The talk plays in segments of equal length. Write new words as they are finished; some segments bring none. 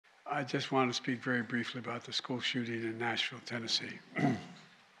I just want to speak very briefly about the school shooting in Nashville, Tennessee.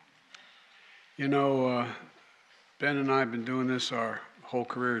 You know, Ben and I have been doing this our whole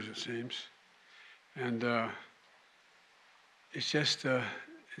careers, it seems. And it's just,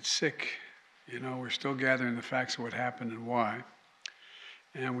 it's sick. You know, we're still gathering the facts of what happened and why.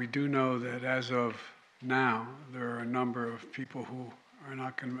 And we do know that as of now, there are a number of people who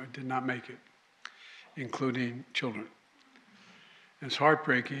did not make it, including children. It's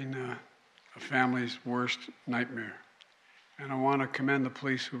heartbreaking, a family's worst nightmare. And I want to commend the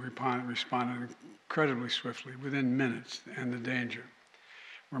police who responded incredibly swiftly, within minutes, to end the danger.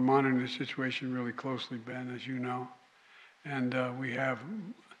 We're monitoring the situation really closely, Ben, as you know. And we have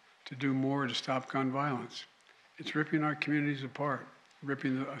to do more to stop gun violence. It's ripping our communities apart,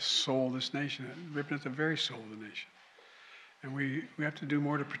 ripping the soul of this nation, ripping at the very soul of the nation. And we have to do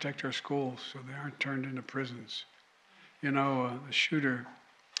more to protect our schools so they aren't turned into prisons. You know, the shooter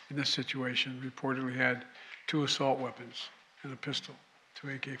in this situation reportedly had 2 assault weapons and a pistol, 2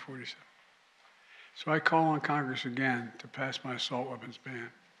 AK-47. So I call on Congress again to pass my assault weapons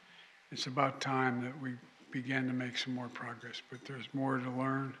ban. It's about time that we begin to make some more progress, but there's more to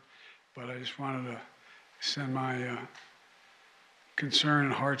learn. But I just wanted to send my concern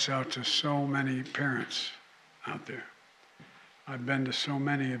and hearts out to so many parents out there. I've been to so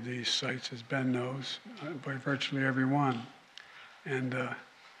many of these sites, as Ben knows, by virtually every one. And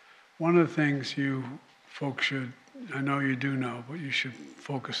one of the things you folks should, I know you do know, but you should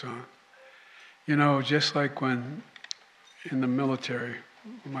focus on. You know, just like when in the military,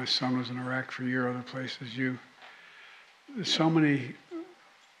 when my son was in Iraq for a year, other places, there's so many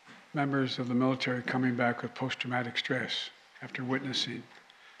members of the military coming back with post-traumatic stress after witnessing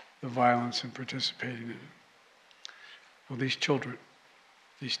the violence and participating in it. Well, these children,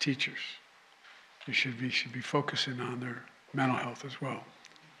 these teachers, you should be focusing on their mental health as well.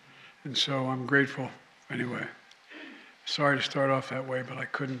 And so I'm grateful anyway. Sorry to start off that way, but I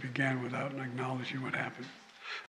couldn't begin without acknowledging what happened.